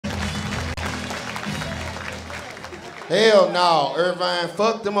Hell no, Irvine,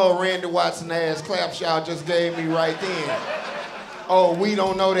 fuck them old Randy Watson ass claps y'all just gave me right then. Oh, we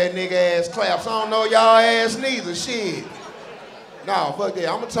don't know that nigga ass claps. I don't know y'all ass neither, shit. No, fuck that,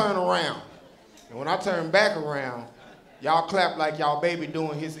 I'ma turn around. And when I turn back around, y'all clap like y'all baby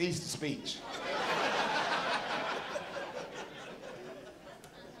doing his Easter speech.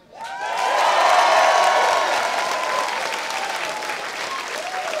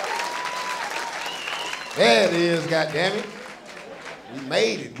 There it is, goddammit. We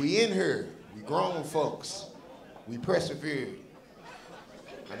made it, we in here. We grown folks. We persevered.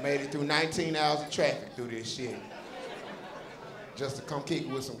 I made it through 19 hours of traffic through this shit. Just to come kick it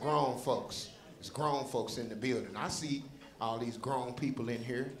with some grown folks. There's grown folks in the building. I see all these grown people in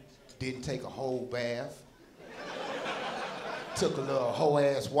here. Didn't take a whole bath. Took a little whole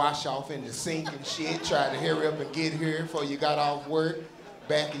ass wash off in the sink and shit. Tried to hurry up and get here before you got off work.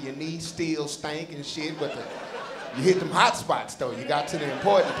 Back of your knee still stank and shit, but you hit them hot spots though. You got to the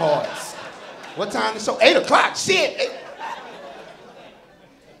important parts. What time is the show? 8 o'clock, shit!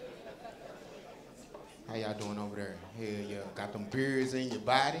 How y'all doing over there? Hell yeah, got them beers in your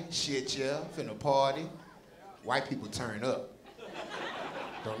body, shit yeah, finna party. White people turn up.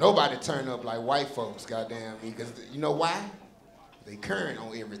 Don't nobody turn up like white folks, goddamn me, because you know why? They current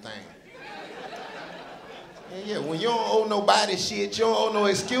on everything. Yeah, when you don't owe nobody shit, you don't owe no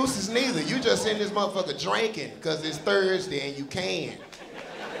excuses neither. You just in this motherfucker drinking because it's Thursday and you can.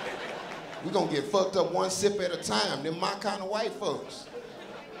 We gonna get fucked up one sip at a time. Them my kind of white folks.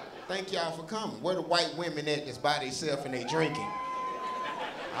 Thank y'all for coming. Where the white women at that's by themselves and they drinking?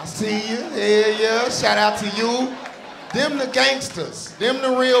 I see you, hell yeah, shout out to you. Them the gangsters. Them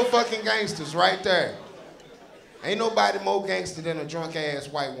the real fucking gangsters right there. Ain't nobody more gangster than a drunk ass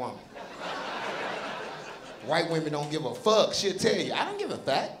white woman. White women don't give a fuck. She'll tell you, I don't give a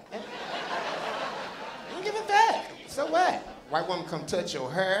fuck. I don't give a fuck. So what? White woman come touch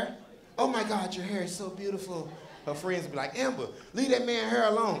your hair. Oh my God, your hair is so beautiful. Her friends be like, Amber, leave that man's hair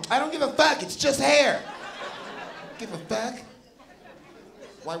alone. I don't give a fuck, it's just hair. Give a fuck.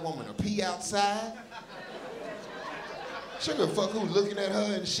 White woman will pee outside. She don't give a fuck who's looking at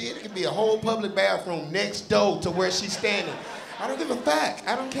her and shit. It could be a whole public bathroom next door to where she's standing. I don't give a fuck,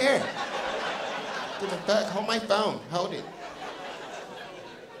 I don't care. Give a fuck, hold my phone, hold it.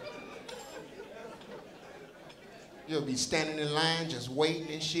 You'll be standing in line just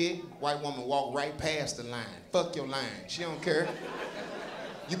waiting and shit. White woman walk right past the line. Fuck your line, she don't care.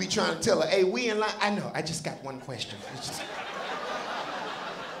 You be trying to tell her, hey, we in line. I know, I just got one question.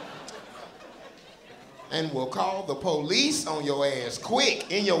 And we'll call the police on your ass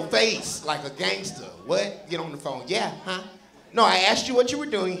quick, in your face, like a gangster. What? Get on the phone, yeah, huh? No, I asked you what you were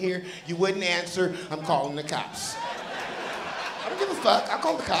doing here. You wouldn't answer. I'm calling the cops. I don't give a fuck. I'll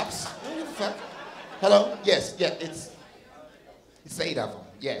call the cops. I don't give a fuck. Hello? Yes, yeah, it's 8 of them.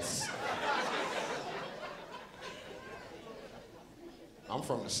 Yes. I'm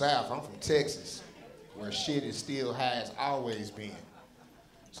from the South. I'm from Texas, where shit is still high as always been.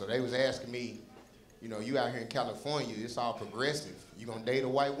 So they was asking me, you know, you out here in California, it's all progressive. You gonna date a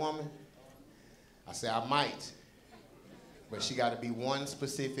white woman? I said, I might. But she gotta be one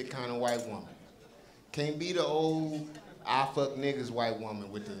specific kind of white woman. Can't be the old I fuck niggas white woman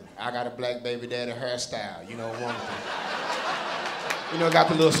with the I got a black baby daddy hairstyle, you know, woman. You know, got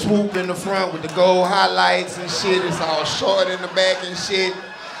the little swoop in the front with the gold highlights and shit. It's all short in the back and shit.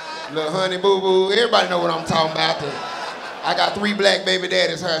 Little honey boo boo. Everybody know what I'm talking about. I got 3 black baby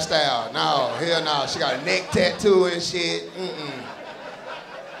daddies hairstyle. No, hell no. She got a neck tattoo and shit.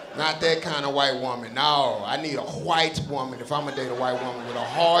 Not that kind of white woman. No, I need a white woman if I'm gonna date a white woman with a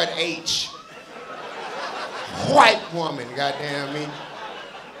hard H. White woman, goddamn me.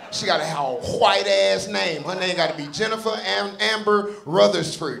 She gotta have a white ass name. Her name gotta be Jennifer Amber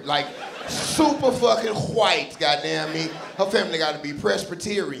Rutherford. Like super fucking white, goddamn me. Her family gotta be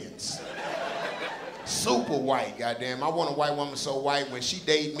Presbyterians. Super white, goddamn. I want a white woman so white when she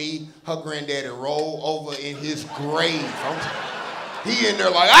date me, her granddaddy roll over in his grave. He in there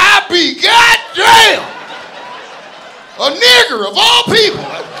like, I be goddamn a nigger of all people.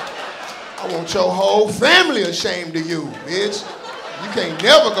 I want your whole family ashamed of you, bitch. You can't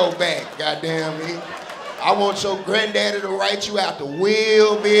never go back, goddamn me. I want your granddaddy to write you out the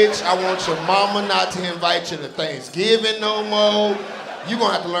will, bitch. I want your mama not to invite you to Thanksgiving no more. You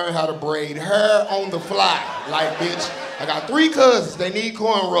gonna have to learn how to braid hair on the fly. Like, bitch, I got 3 cousins, they need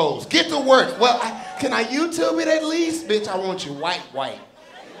cornrows. Get to work. Well, can I YouTube it at least? Bitch, I want you white.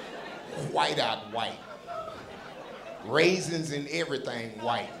 White out white. Raisins and everything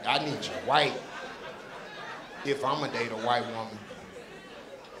white. I need you white if I'm gonna date a white woman.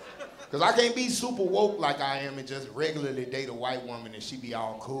 Because I can't be super woke like I am and just regularly date a white woman and she be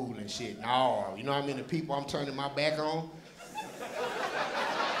all cool and shit. No, you know how many people I'm turning my back on?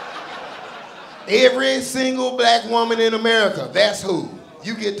 Every single black woman in America, that's who.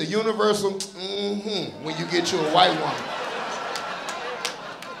 You get the universal when you get you a white woman.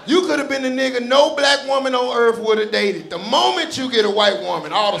 You could have been the nigga no black woman on earth would have dated. The moment you get a white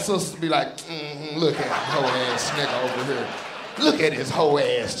woman, all the sisters be like, look at that hoe ass nigga over here. Look at his hoe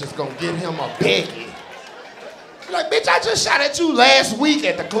ass, just gonna get him a Becky. Like, bitch, I just shot at you last week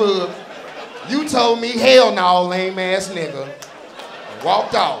at the club. You told me, hell no, lame ass nigga. And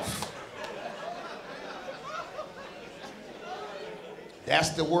walked off. That's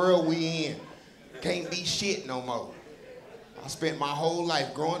the world we in. Can't be shit no more. I spent my whole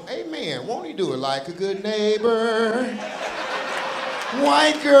life growing, hey man, won't he do it like a good neighbor?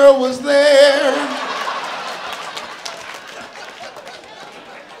 White girl was there.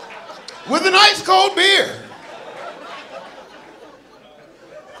 With an ice cold beer.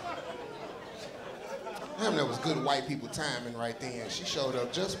 Damn, that was good white people timing right then. She showed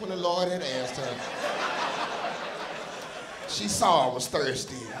up just when the Lord had asked her. She saw I was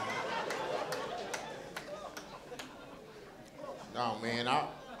thirsty. No, man, I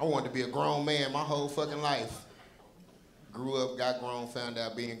wanted to be a grown man my whole fucking life. Grew up, got grown, found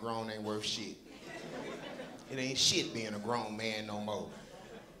out being grown ain't worth shit. It ain't shit being a grown man no more.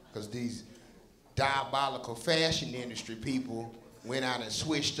 Because these diabolical fashion industry people went out and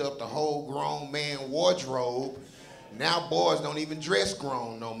switched up the whole grown man wardrobe. Now boys don't even dress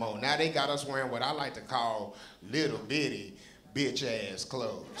grown no more. Now they got us wearing what I like to call little bitty bitch ass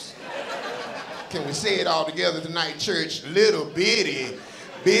clothes. Can we say it all together tonight, church? Little bitty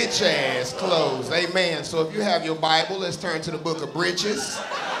bitch ass clothes. Amen. So if you have your Bible, let's turn to the book of Britches.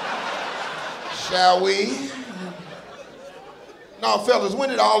 Shall we? No, fellas, when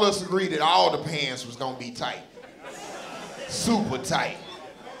did all of us agree that all the pants was gonna be tight? Super tight.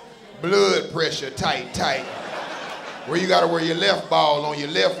 Blood pressure tight, tight. Where you gotta wear your left ball on your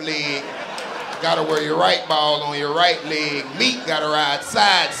left leg. Gotta wear your right ball on your right leg. Meat gotta ride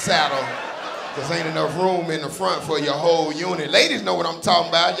side saddle. Cause ain't enough room in the front for your whole unit. Ladies know what I'm talking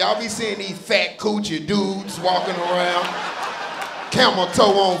about. Y'all be seeing these fat coochie dudes walking around. Camel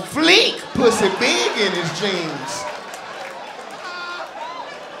toe on fleek. Pussy big in his jeans.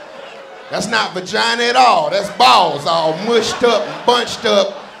 That's not vagina at all. That's balls all mushed up and bunched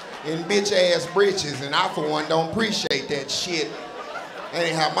up in bitch ass britches. And I for one don't appreciate that shit. That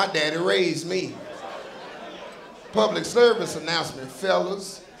ain't how my daddy raised me. Public service announcement,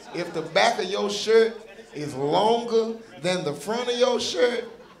 fellas. If the back of your shirt is longer than the front of your shirt,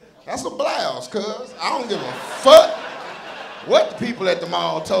 that's a blouse, cuz. I don't give a fuck what the people at the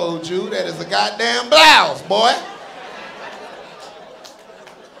mall told you. That is a goddamn blouse, boy.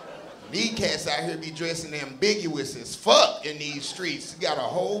 These cats out here be dressing ambiguous as fuck in these streets. You got a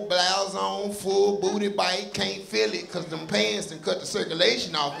whole blouse on, full booty bite, can't feel it because them pants done cut the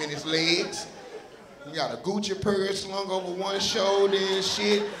circulation off in his legs. You got a Gucci purse slung over one shoulder and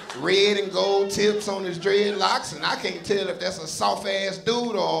shit, red and gold tips on his dreadlocks, and I can't tell if that's a soft-ass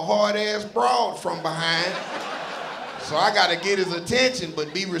dude or a hard-ass broad from behind. So I gotta get his attention,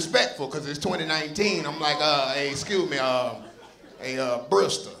 but be respectful, because it's 2019. I'm like, hey, excuse me,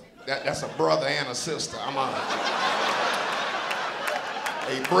 Brewster. That's a brother and a sister. I'm a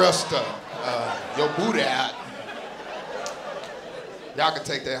Brewster, your booty out. Y'all can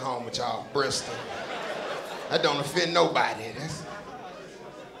take that home with y'all, Brewster. That don't offend nobody.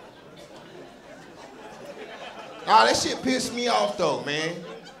 Nah, that shit pissed me off though, man.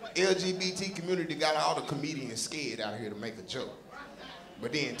 LGBT community got all the comedians scared out here to make a joke.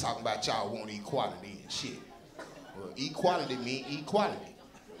 But then talking about y'all want equality and shit. Well, equality mean equality.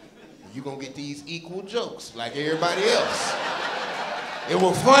 You gonna get these equal jokes like everybody else. It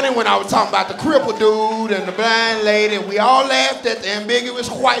was funny when I was talking about the crippled dude and the blind lady. We all laughed at the ambiguous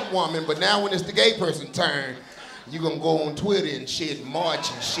white woman, but now when it's the gay person turn, you gonna go on Twitter and shit, and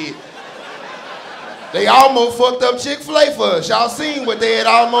march and shit. They almost fucked up Chick-fil-A for us. Y'all seen what they had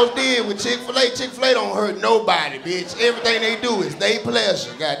almost did with Chick-fil-A. Chick-fil-A don't hurt nobody, bitch. Everything they do is they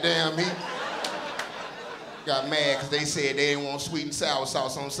pleasure, goddamn me. Got mad because they said they didn't want sweet and sour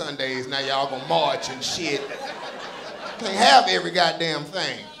sauce on Sundays. Now y'all gonna march and shit. Can't have every goddamn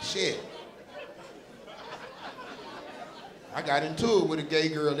thing. Shit. I got into it with a gay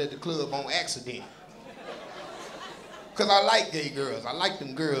girl at the club on accident. Cause I like gay girls. I like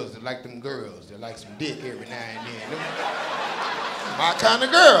them girls that like them girls that like some dick every now and then. My kind of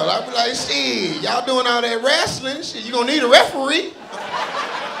girl. I be like, shit, y'all doing all that wrestling? Shit, you gonna need a referee.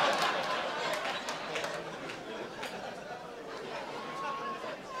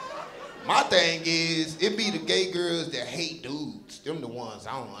 My thing is, it be the gay girls that hate dudes. Them the ones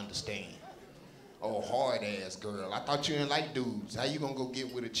I don't understand. Oh, hard ass girl. I thought you didn't like dudes. How you gonna go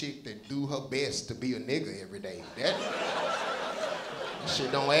get with a chick that do her best to be a nigga every day? That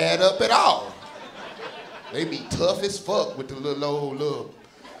shit don't add up at all. They be tough as fuck with the little old look.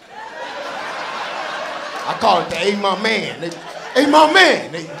 I call it the "Hey my man." Hey my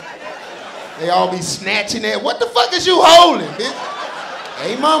man. They all be snatching that. What the fuck is you holding, bitch?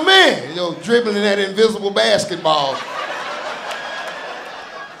 Hey my man. Yo, dribbling that invisible basketball.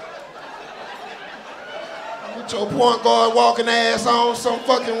 With your point guard walking ass on, some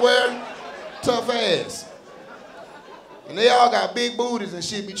fucking wear. Tough ass. And they all got big booties and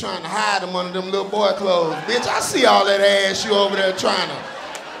shit, be trying to hide them under them little boy clothes. Bitch, I see all that ass you over there trying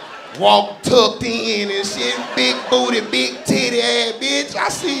to walk tucked in and shit. Big booty, big titty ass, bitch. I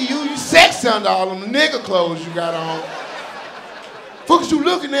see you. You sexy under all them nigga clothes you got on. Fuck is you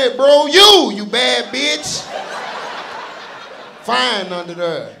looking at, bro? You bad bitch. Fine under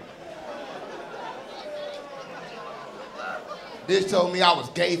there. Bitch told me I was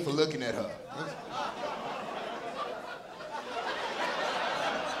gay for looking at her.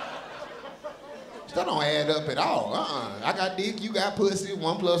 That don't add up at all. I got dick, you got pussy,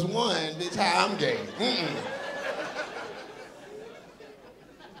 1 + 1. Bitch, how I'm gay.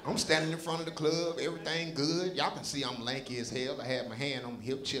 I'm standing in front of the club, everything good. Y'all can see I'm lanky as hell. I had my hand on my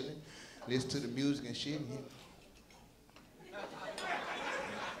hip chilling, listen to the music and shit. And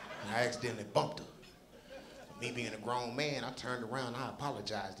I accidentally bumped her. Me being a grown man, I turned around, I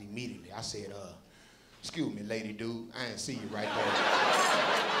apologized immediately. I said, excuse me, lady dude, I didn't see you right there.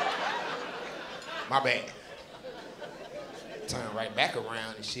 My bad. Turn right back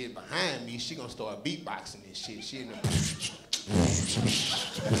around and shit behind me. She gonna start beatboxing and shit. She in the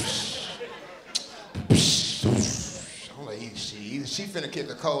I'm like, either she finna kick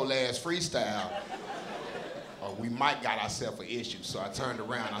a cold ass freestyle, or we might got ourselves an issue. So I turned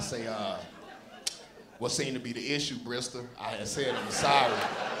around. I say, what seemed to be the issue, Bristol? I had said I'm sorry.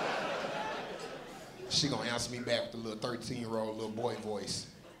 She gonna answer me back with the little 13-year-old little boy voice.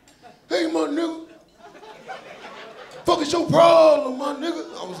 Hey, my nigga. Fuck is your problem, my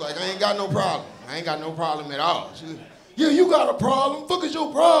nigga? I was like, I ain't got no problem. I ain't got no problem at all. She was, yeah, you got a problem. Fuck is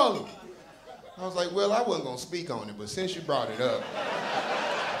your problem? I was like, well, I wasn't gonna speak on it, but since you brought it up,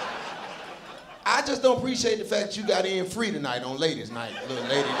 I just don't appreciate the fact you got in free tonight on ladies' night, little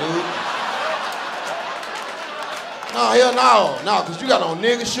lady dude. No, hell no, cause you got on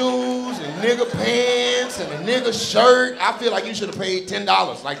nigga shoes and nigga pants and a nigga shirt. I feel like you should have paid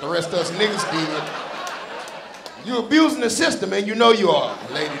 $10 like the rest of us niggas did. You abusing the system and you know you are,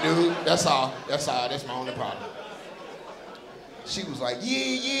 lady dude. That's all, that's my only problem. She was like,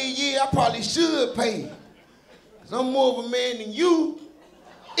 yeah, I probably should pay. Cause I'm more of a man than you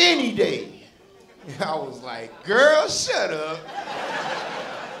any day. And I was like, girl, shut up.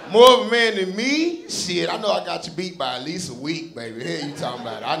 More of a man than me? Shit, I know I got you beat by at least a week, baby. Hell you talking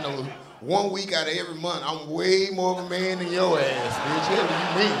about? I know 1 week out of every month, I'm way more of a man than your ass, bitch.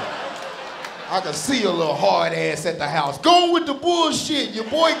 Hell you mean? I can see your little hard ass at the house. Going with the bullshit. Your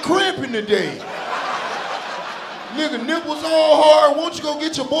boy cramping today. Nigga, nipples all hard. Won't you go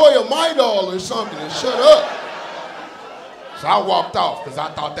get your boy a Midol or something and shut up? So I walked off because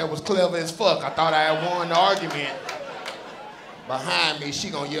I thought that was clever as fuck. I thought I had won the argument. Behind me, she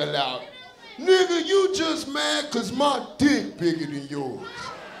gonna yell out, nigga, you just mad because my dick bigger than yours.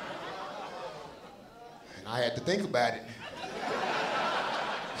 And I had to think about it.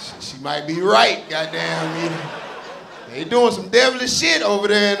 She might be right, goddamn me. They doing some devilish shit over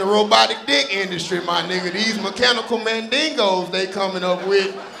there in the robotic dick industry, my nigga. These mechanical mandingos they coming up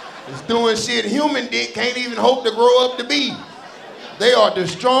with is doing shit human dick can't even hope to grow up to be. They are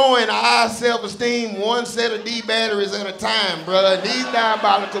destroying our self-esteem 1 set of D batteries at a time, bruh. These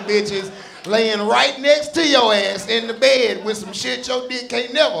diabolical bitches laying right next to your ass in the bed with some shit your dick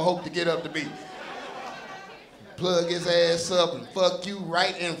can't never hope to get up to be. Plug his ass up and fuck you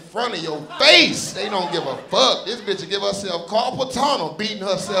right in front of your face. They don't give a fuck. This bitch will give herself carpal tunnel beating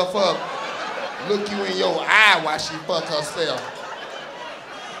herself up. Look you in your eye while she fuck herself.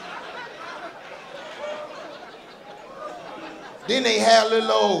 Then they have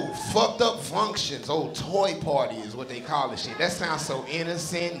little old fucked up functions. Old toy party is what they call this shit. That sounds so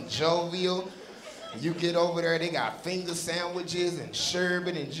innocent and jovial. You get over there, they got finger sandwiches and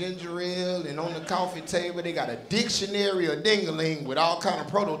sherbet and ginger ale, and on the coffee table they got a dictionary of ding-a-ling with all kind of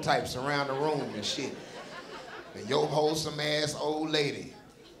prototypes around the room and shit. And your wholesome ass old lady,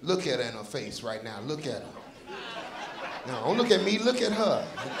 look at her in her face right now, look at her. No, don't look at me, look at her.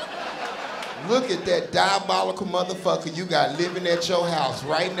 Look at that diabolical motherfucker you got living at your house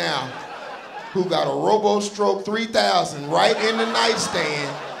right now. who got a RoboStroke 3000 right in the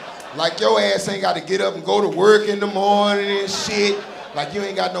nightstand. Like your ass ain't got to get up and go to work in the morning and shit. Like you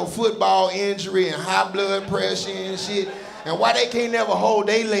ain't got no football injury and high blood pressure and shit. And why they can't never hold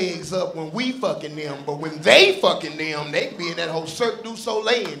their legs up when we fucking them, but when they fucking them, they be in that whole Cirque du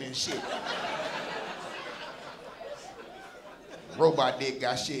Soleil and shit. Robot dick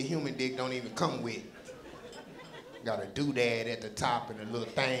got shit human dick don't even come with. Got a doodad at the top and a little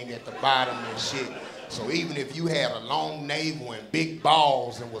thing at the bottom and shit. So even if you had a long navel and big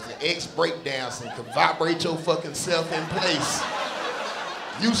balls and was an ex-breakdancer and could vibrate your fucking self in place,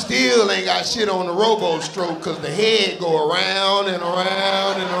 you still ain't got shit on the RoboStroke because the head go around and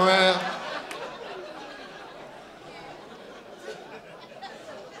around and around.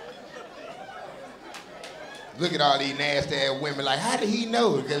 Look at all these nasty ass women like, how did he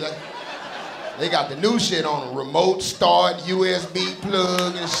know? Because they got the new shit on them. Remote start, USB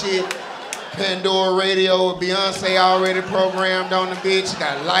plug and shit. Pandora radio with Beyonce already programmed on the bitch.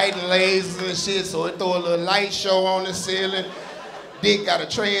 Got light and lasers and shit, so it throw a little light show on the ceiling. Dick got a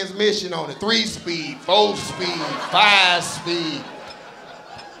transmission on it, 3-speed, 4-speed, 5-speed.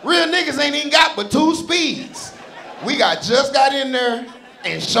 Real niggas ain't even got but 2 speeds. We just got in there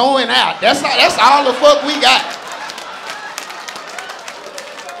and showing out. That's all the fuck we got.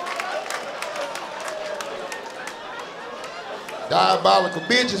 Diabolical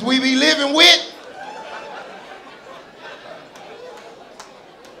bitches we be living with.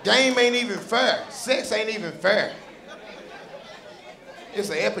 Game ain't even fair. Sex ain't even fair. It's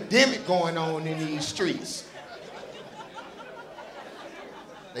an epidemic going on in these streets.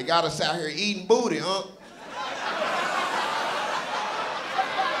 They got us out here eating booty, huh?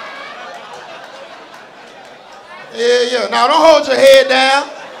 Yeah. Now don't hold your head down.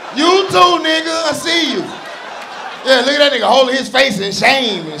 You too, nigga. I see you. Yeah, look at that nigga holding his face in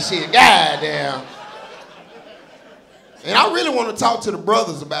shame and shit. Goddamn. And I really want to talk to the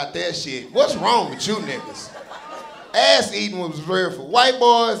brothers about that shit. What's wrong with you niggas? Ass eating was reserved for white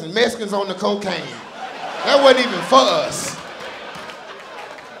boys and Mexicans on the cocaine. That wasn't even for us.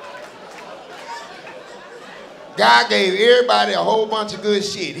 God gave everybody a whole bunch of good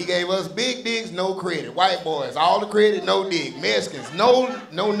shit. He gave us big dicks, no credit. White boys, all the credit, no dick. Mexicans, no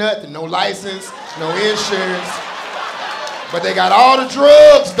nothing, no license, no insurance. But they got all the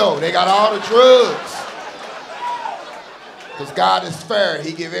drugs though. They got all the drugs. Because God is fair.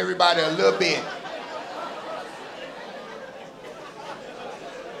 He give everybody a little bit.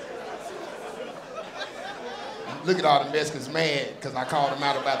 Look at all the Mexicans mad because I called them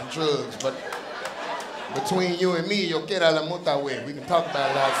out about the drugs. But between you and me, yo queda la muta way. We can talk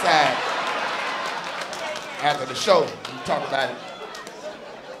about it outside. After the show, we can talk about it.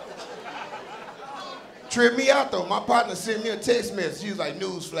 Tripped me out though. My partner sent me a text message. He was like,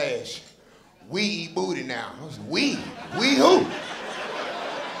 newsflash, we eat booty now. I was like, we? We who?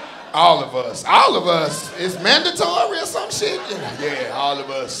 All of us. All of us. It's mandatory or some shit? Yeah, all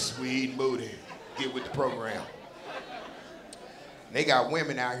of us, we eat booty. Get with the program. They got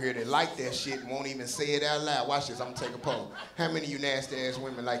women out here that like that shit and won't even say it out loud. Watch this, I'm gonna take a poll. How many of you nasty ass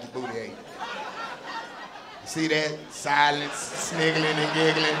women like your booty ate? You see that? Silence, sniggling and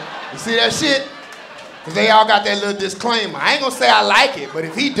giggling. You see that shit? Because they all got that little disclaimer. I ain't gonna say I like it, but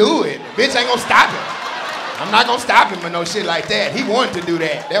if he do it, the bitch ain't gonna stop him. I'm not gonna stop him with no shit like that. He wanted to do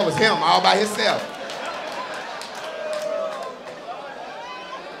that. That was him all by himself.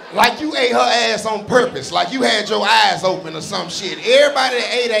 Like you ate her ass on purpose, like you had your eyes open or some shit. Everybody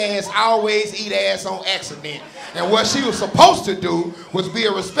that ate ass always eat ass on accident. And what she was supposed to do was be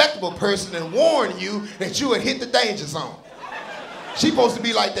a respectable person and warn you that you would hit the danger zone. She supposed to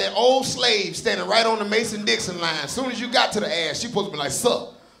be like that old slave standing right on the Mason-Dixon line. As soon as you got to the ass, she supposed to be like, sir,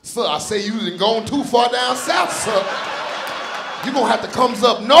 I say you done gone too far down south, sir. You gonna have to come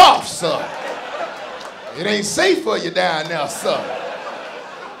up north, sir. It ain't safe for you down there, sir.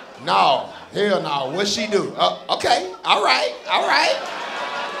 No, hell no. What she do? Okay, all right.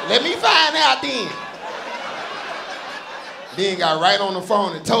 Let me find out then. Then got right on the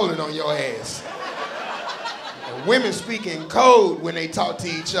phone and told it on your ass. And women speak in code when they talk to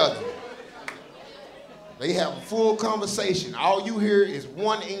each other. They have a full conversation. All you hear is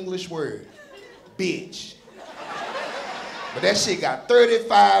one English word, bitch. But that shit got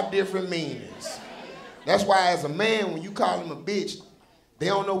 35 different meanings. That's why as a man, when you call them a bitch, they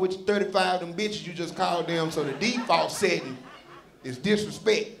don't know which 35 of them bitches you just called them, so the default setting is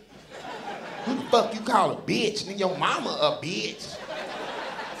disrespect. Who the fuck you call a bitch? Nigga, your mama a bitch.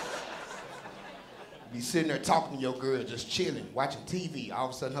 Be sitting there talking to your girl, just chilling, watching TV. All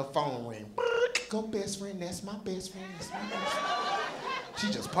of a sudden her phone ring. Go best friend, that's my best friend, that's my best friend. She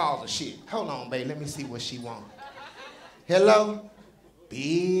just paused the shit. Hold on, babe, let me see what she want. Hello?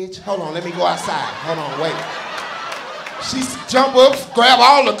 Bitch. Hold on, let me go outside. Hold on, wait. She jump up, grab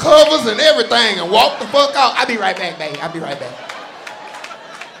all the covers and everything and walk the fuck out. I'll be right back, babe. I'll be right back.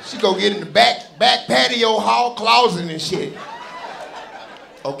 She go get in the back patio hall closet and shit.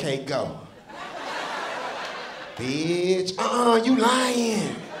 Okay, go. Bitch, you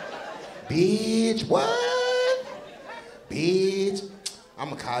lying. Bitch, what? Bitch,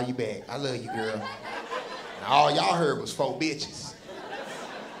 I'ma call you back. I love you, girl. And all y'all heard was 4 bitches.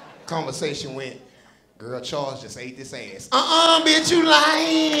 Conversation went, girl, Charles just ate this ass. Bitch, you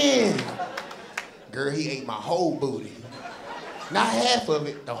lying. Girl, he ate my whole booty. Not half of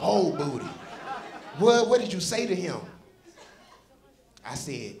it, the whole booty. What did you say to him? I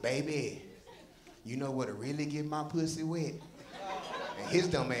said, baby, you know what'll really get my pussy wet? And his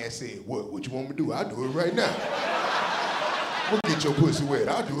dumb ass said, what you want me to do? I'll do it right now. We'll get your pussy wet.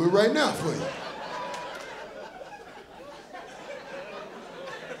 I'll do it right now for you.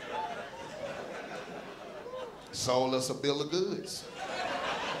 Sold us a bill of goods.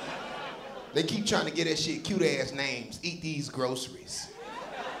 They keep trying to get that shit cute ass names. Eat these groceries.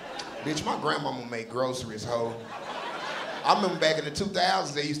 Bitch, my grandmama made groceries, ho. I remember back in the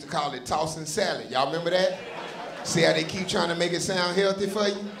 2000s, they used to call it tossing salad. Y'all remember that? See how they keep trying to make it sound healthy for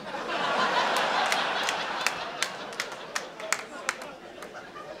you?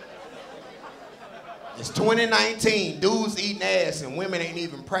 It's 2019, dudes eating ass and women ain't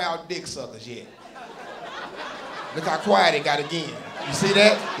even proud dick suckers yet. Look how quiet it got again. You see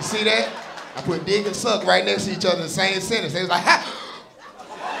that? You see that? I put dick and suck right next to each other in the same sentence. They was like, ha!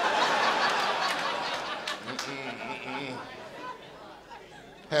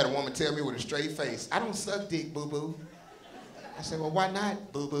 Had a woman tell me with a straight face, I don't suck dick, boo-boo. I said, well, why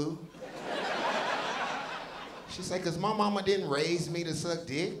not, boo-boo? She said, because my mama didn't raise me to suck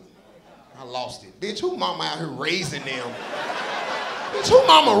dick. I lost it. Bitch, who mama out here raising them? Bitch, who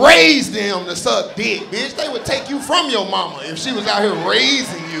mama raised them to suck dick, bitch? They would take you from your mama if she was out here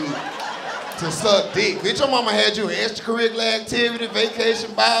raising you to suck dick. Bitch, your mama had you in extracurricular activity,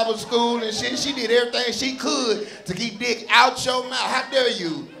 vacation, Bible school, and shit. She did everything she could to keep dick out your mouth. How dare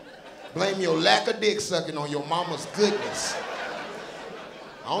you blame your lack of dick sucking on your mama's goodness?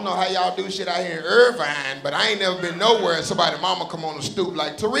 I don't know how y'all do shit out here in Irvine, but I ain't never been nowhere and somebody's mama come on the stoop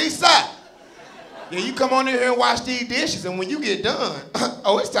like, Teresa, yeah, you come on in here and wash these dishes, and when you get done,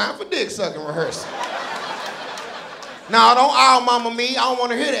 oh, it's time for dick sucking rehearsal. Now, don't all mama me. I don't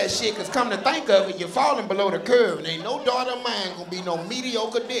want to hear that shit, because come to think of it, you're falling below the curve, and ain't no daughter of mine going to be no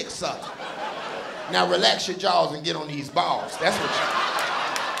mediocre dick sucker. Now, relax your jaws and get on these balls. That's what you...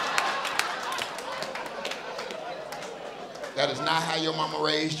 That is not how your mama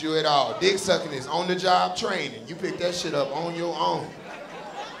raised you at all. Dick sucking is on-the-job training. You pick that shit up on your own.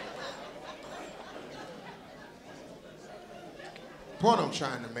 The point I'm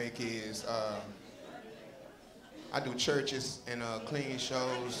trying to make is, I do churches and clean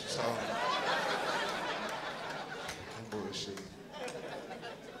shows, so bullshit.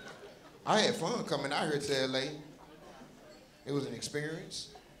 I had fun coming out here to LA. It was an experience.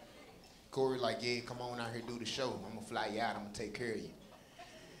 Corey like, yeah, come on out here, do the show. I'm gonna fly you out, I'm gonna take care of you.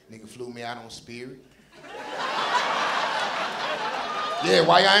 Nigga flew me out on Spirit. Yeah,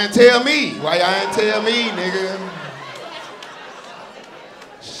 why y'all ain't tell me? Why y'all ain't tell me, nigga?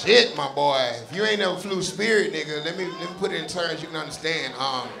 Shit, my boy. If you ain't never flew Spirit, nigga, let me put it in terms you can understand.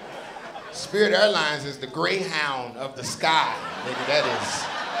 Spirit Airlines is the Greyhound of the sky, nigga.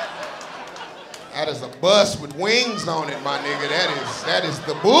 That is a bus with wings on it, my nigga. That is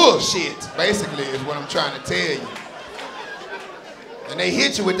the bullshit, basically, is what I'm trying to tell you. And they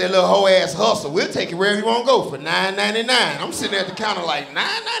hit you with that little hoe ass hustle. We'll take you wherever you want to go for $9.99. I'm sitting at the counter like,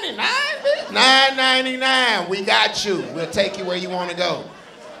 $9.99, bitch? $9.99. We got you. We'll take you where you want to go.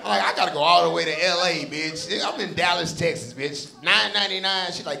 I'm like, I gotta go all the way to LA, bitch. I'm in Dallas, Texas, bitch.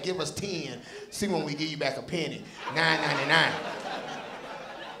 $9.99. She's like, give us 10. See when we give you back a penny. $9.99.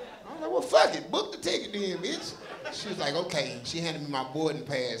 I'm like, well, fuck it. Book the ticket then, bitch. She was like, okay. She handed me my boarding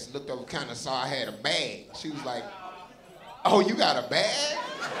pass, looked over counter, saw I had a bag. She was like, oh, you got a bag?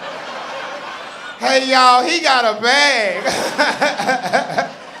 Hey, y'all, he got a bag.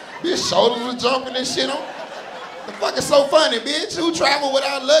 His shoulders were jumping and shit on. The fuck is so funny, bitch? Who travel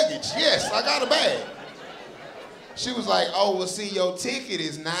without luggage? Yes, I got a bag. She was like, oh, well, see, your ticket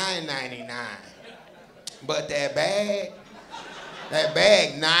is $9.99. But that bag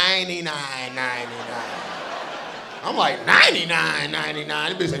 $99.99. I'm like,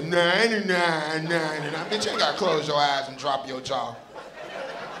 $99.99? The bitch said, $99.99. Bitch, you ain't gotta close your eyes and drop your jaw.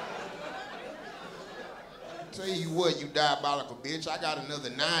 Tell you what, you diabolical bitch, I got another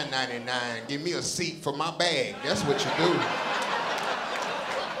 $9.99. Give me a seat for my bag. That's what you do.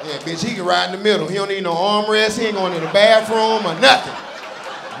 Yeah, bitch, he can ride in the middle. He don't need no armrest. He ain't going to the bathroom or nothing.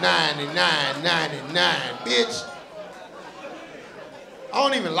 $99.99, bitch. I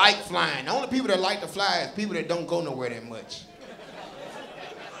don't even like flying. The only people that like to fly is people that don't go nowhere that much.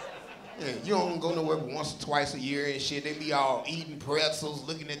 Yeah, you don't go nowhere but once or twice a year and shit. They be all eating pretzels,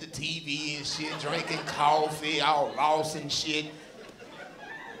 looking at the TV and shit, drinking coffee, all lost and shit.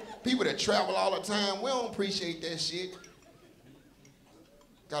 People that travel all the time, we don't appreciate that shit.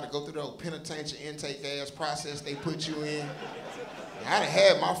 Gotta go through the old penitentiary intake ass process they put you in. I done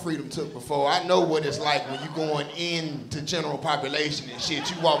had my freedom took before. I know what it's like when you going into general population and shit.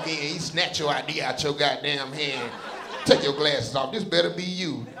 You walk in, he snatch your ID out your goddamn hand. Take your glasses off. This better be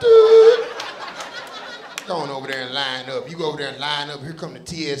you. Dude. Go on over there and line up. You go over there and line up. Here come the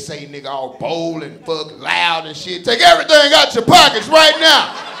TSA nigga all bold and fuck loud and shit. Take everything out your pockets right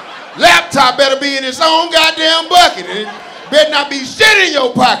now. Laptop better be in its own goddamn bucket. And it better not be shit in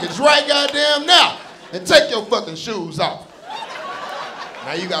your pockets right goddamn now. And take your fucking shoes off.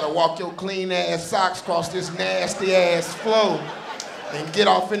 Now you gotta walk your clean ass socks across this nasty ass floor and get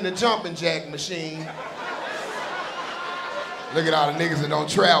off in the jumping jack machine. Look at all the niggas that don't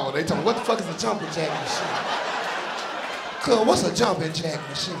travel. They tell me, what the fuck is a jumping jack machine? Cuz, what's a jumping jack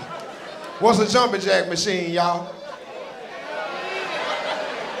machine? What's a jumping jack machine, y'all?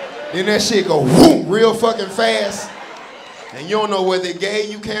 Then that shit go whoop real fucking fast. And you don't know whether it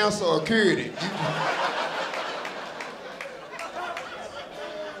gave you cancer or cured it.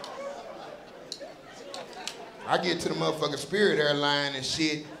 I get to the motherfucking Spirit airline and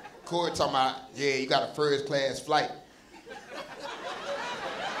shit. Corey talking about, yeah, you got a first class flight.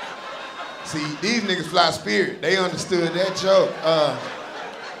 See, these niggas fly Spirit. They understood that joke.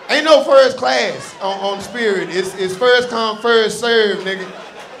 Ain't no first class on Spirit. It's first come, first serve, nigga.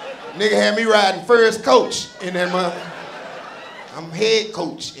 Nigga had me riding first coach in that motherfucker. I'm head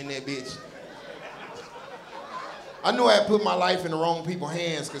coach in that bitch. I knew I had put my life in the wrong people's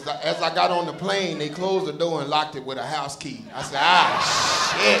hands because as I got on the plane, they closed the door and locked it with a house key. I said,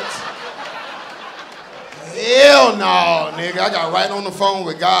 shit. Hell no, nigga. I got right on the phone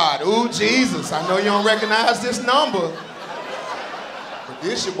with God. Ooh, Jesus, I know you don't recognize this number. But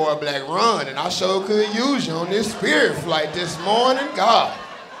this your boy Blaq Ron, and I sure could use you on this Spirit flight this morning. God.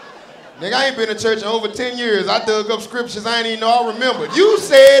 Nigga, I ain't been to church in over 10 years. I dug up scriptures I ain't even know I remembered. You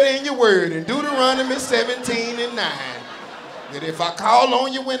said in your word in Deuteronomy 17:9 that if I call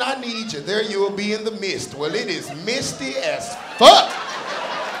on you when I need you, there you will be in the mist. Well, it is misty as fuck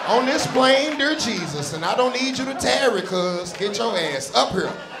on this plane, dear Jesus, and I don't need you to tarry, cuz. Get your ass up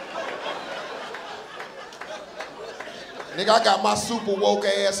here. Nigga, I got my super woke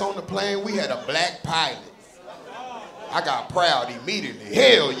ass on the plane. We had a black pilot. I got proud immediately.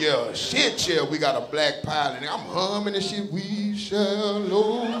 Hell yeah, shit yeah, we got a black pilot. And I'm humming and shit. We shall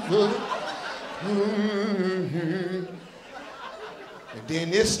over. And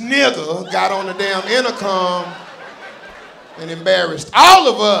then this nigga got on the damn intercom and embarrassed all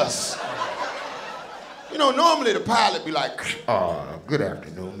of us. You know, normally the pilot be like, good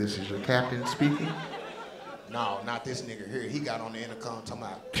afternoon, this is your captain speaking. No, not this nigga here. He got on the intercom talking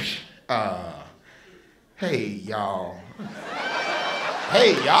about, hey, y'all.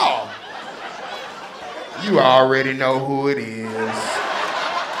 Hey, y'all. You already know who it is.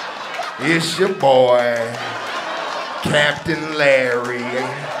 It's your boy, Captain Larry.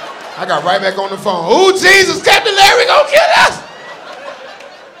 I got right back on the phone. Ooh, Jesus, Captain Larry gonna kill us!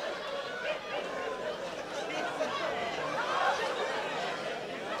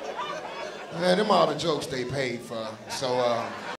 Man, them all the jokes they paid for. So,